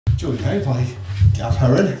Joined now by Gav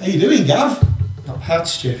Hurren. How you doing, Gav? Not bad,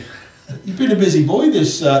 Stu. You've been a busy boy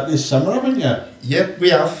this summer, haven't you? Yeah,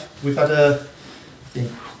 we have. We've had I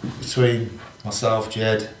think between myself,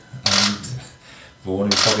 Jed, and Vaughan,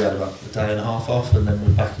 we probably had about a day and a half off, and then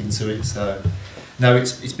we're back into it. So, no,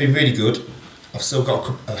 it's been really good. I've still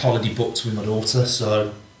got a holiday booked with my daughter,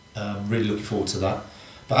 so really looking forward to that.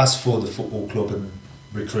 But as for the football club and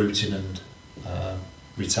recruiting and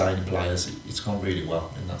retaining players, it's gone really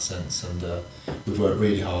well in that sense, and we've worked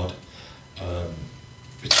really hard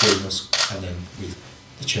between us, and then with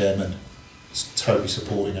the chairman totally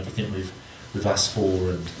supporting everything we've asked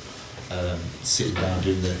for, and sitting down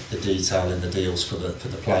doing the detail in the deals for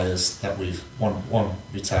the players that we've one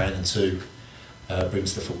retain, and two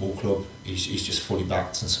brings the football club. He's just fully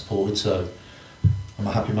backed and supported, so I'm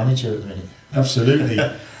a happy manager at the minute. Absolutely.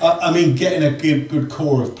 I mean, getting a good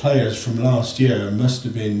core of players from last year must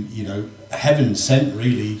have been, heaven sent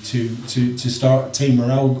really to start team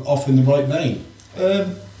morale off in the right vein.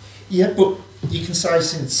 Yeah, but you can say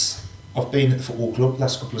since I've been at the football club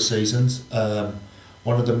last couple of seasons,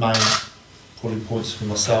 one of the main pulling points for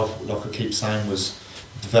myself, like I keep saying, was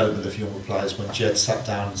the development of younger players. When Jed sat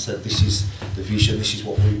down and said, this is the vision, this is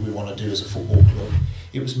what we want to do as a football club,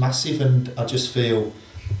 it was massive, and I just feel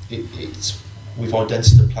we've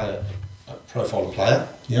identified a profile of player.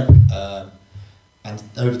 Yeah. And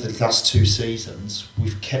over the last 2 seasons,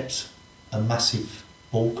 we've kept a massive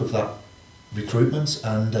bulk of that recruitment,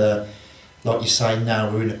 and like you say, now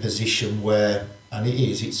we're in a position where, and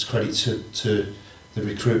it's credit to the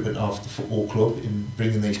recruitment of the football club in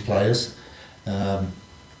bringing these players, that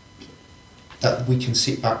we can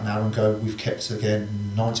sit back now and go, we've kept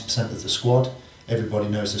again 90% of the squad. Everybody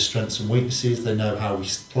knows their strengths and weaknesses, they know how we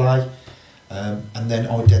play, and then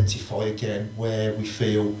identify again where we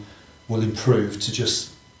feel will improve to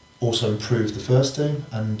just also improve the first team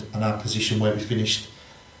and our position where we finished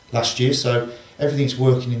last year. So everything's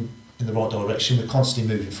working in the right direction, we're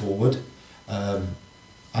constantly moving forward, and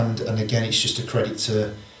again it's just a credit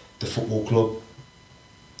to the football club,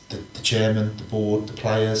 the chairman, the board, the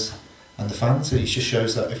players and the fans. It just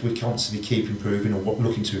shows that if we constantly keep improving, or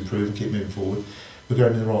looking to improve and keep moving forward, we're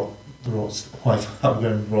going in the right way. We're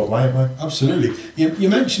going the right way, aren't we? Absolutely. You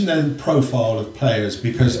mentioned then profile of players,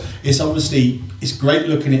 because it's great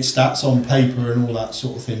looking at stats on paper and all that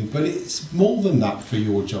sort of thing, but it's more than that for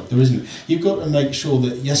your job, there isn't it? You've got to make sure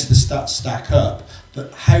that yes, the stats stack up,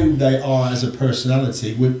 but how they are as a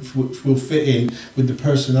personality, which will fit in with the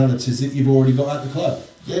personalities that you've already got at the club.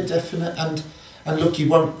 Yeah, definitely. And look, you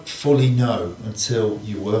won't fully know until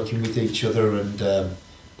you're working with each other, and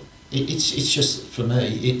it's just, for me,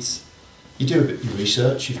 you do a bit of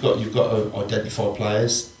research. You've got to identify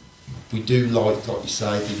players. We do like you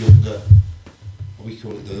say, the younger, we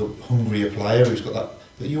call it the hungrier player who's got that.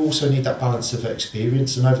 But you also need that balance of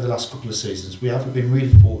experience. And over the last couple of seasons, we have been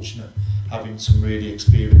really fortunate having some really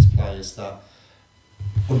experienced players that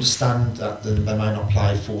understand that they may not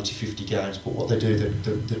play 40, 50 games, but what they do,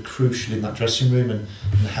 they're crucial in that dressing room and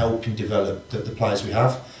helping develop the players we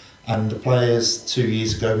have. And the players 2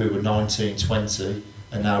 years ago who were 19, 20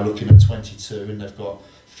 are now looking at 22, and they've got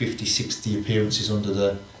 50, 60 appearances under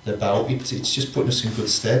their belt. It's just putting us in good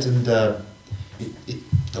stead, and you're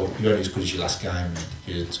only as good as your last game,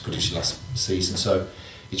 you're as good as your last season. So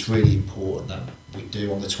it's really important that we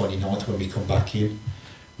do on the 29th when we come back in,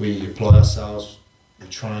 we apply ourselves, we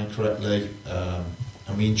train correctly,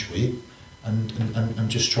 and we enjoy it, and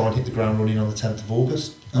just try and hit the ground running on the 10th of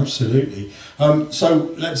August. Absolutely.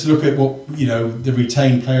 So let's look at what the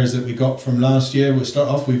retained players that we got from last year. We'll start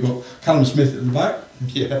off. We've got Callum Smith at the back.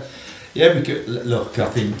 Yeah. We could look. I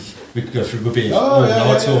think we could go through a bit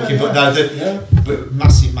talking, but no, but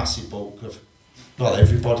massive bulk of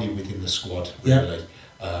everybody within the squad really.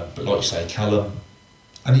 But like you say, Callum,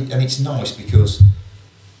 and it's nice because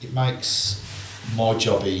it makes my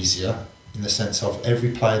job easier in the sense of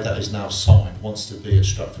every player that is now signed wants to be at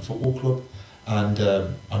Stratford Football Club, and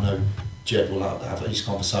I know Jed will have these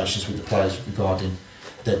conversations with the players regarding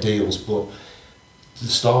their deals, but the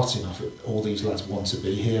starting of it, all these lads want to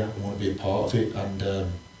be here, want to be a part of it, and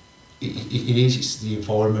it's the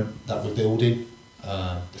environment that we're building,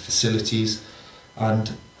 the facilities,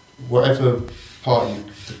 and whatever part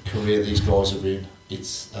of the career these guys are in,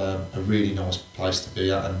 it's a really nice place to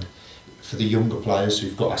be at. And for the younger players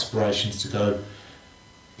who've got aspirations to go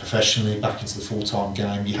professionally back into the full-time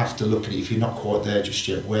game, you have to look at it, if you're not quite there just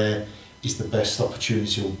yet, where is the best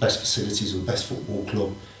opportunity or best facilities or best football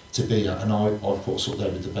club to be at? And I put us up there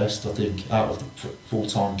with the best. I think out of the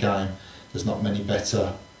full-time game, there's not many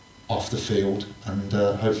better off the field, and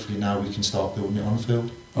hopefully now we can start building it on the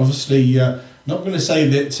field. Obviously, not going to say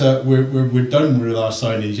that we're done with our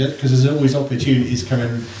signings yet, because there's always opportunities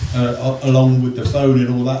coming along with the phone and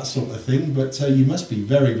all that sort of thing, but you must be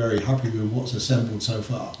very, very happy with what's assembled so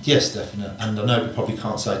far. Yes, definitely, and I know we probably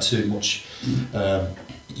can't say too much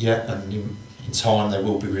yet, and in time they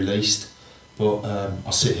will be released, but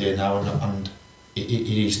I sit here now and it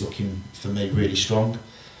is looking for me really strong,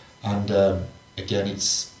 and again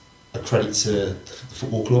it's a credit to the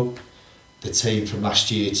football club, the team from last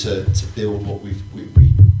year to build what we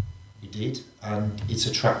did, and it's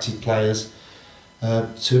attracted players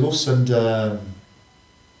to us, and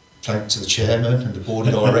thanks to the chairman and the board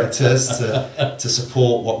of directors to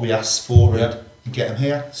support what we asked for and get them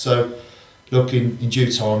here. So look, in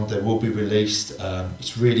due time they will be released.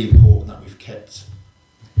 It's really important that we've kept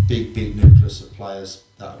big nucleus of players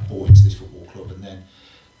that are bought into this football club, and then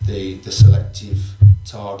the selective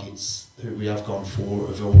targets who we have gone for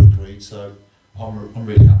have all agreed. So I'm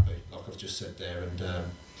really happy, like I've just said there, and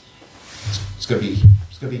it's going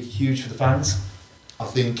to be huge for the fans. I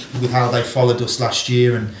think with how they followed us last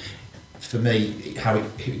year, and for me how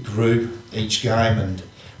it grew each game, and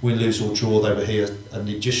win, lose or draw they were here, and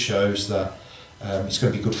it just shows that it's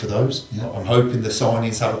going to be good for those. I'm hoping the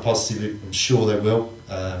signings have a positive. I'm sure they will,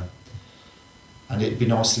 and it'd be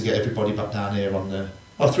nice to get everybody back down here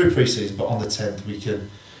through pre-season, but on the 10th we can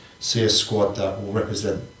see a squad that will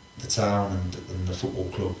represent the town and the football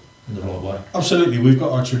club in the right way. Absolutely, we've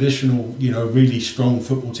got our traditional, really strong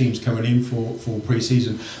football teams coming in for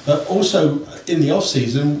pre-season, but also in the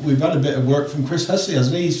off-season we've had a bit of work from Chris Hussey,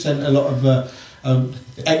 hasn't he? He's sent a lot of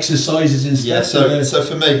exercises and stuff. Yeah, so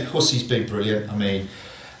for me, Hussey's been brilliant. I mean,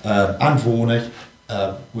 and Varney,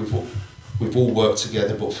 we've all worked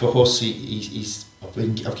together, but for Hussey, I've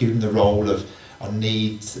given him the role of I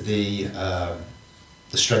need the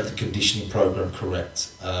strength and conditioning program correct,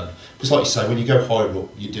 because like you say, when you go higher up,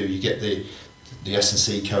 you get the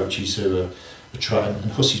S&C coaches who are trying,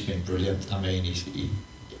 and Hussey's been brilliant. I mean, he's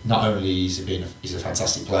not only he's a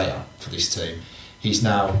fantastic player for this team, he's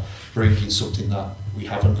now bringing something that we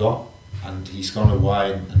haven't got, and he's gone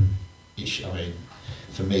away and I mean,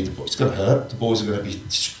 for me, it's going to hurt. The boys are going to be,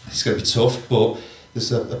 it's going to be tough, but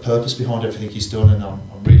there's a purpose behind everything he's done, and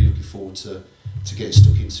I'm really looking forward to getting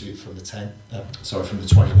stuck into it from the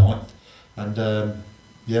 29th, and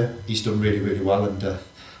he's done really well, and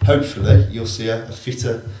hopefully you'll see a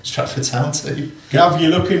fitter Stratford Town team. Gav,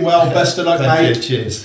 you're looking well. Best of luck, mate. Cheers.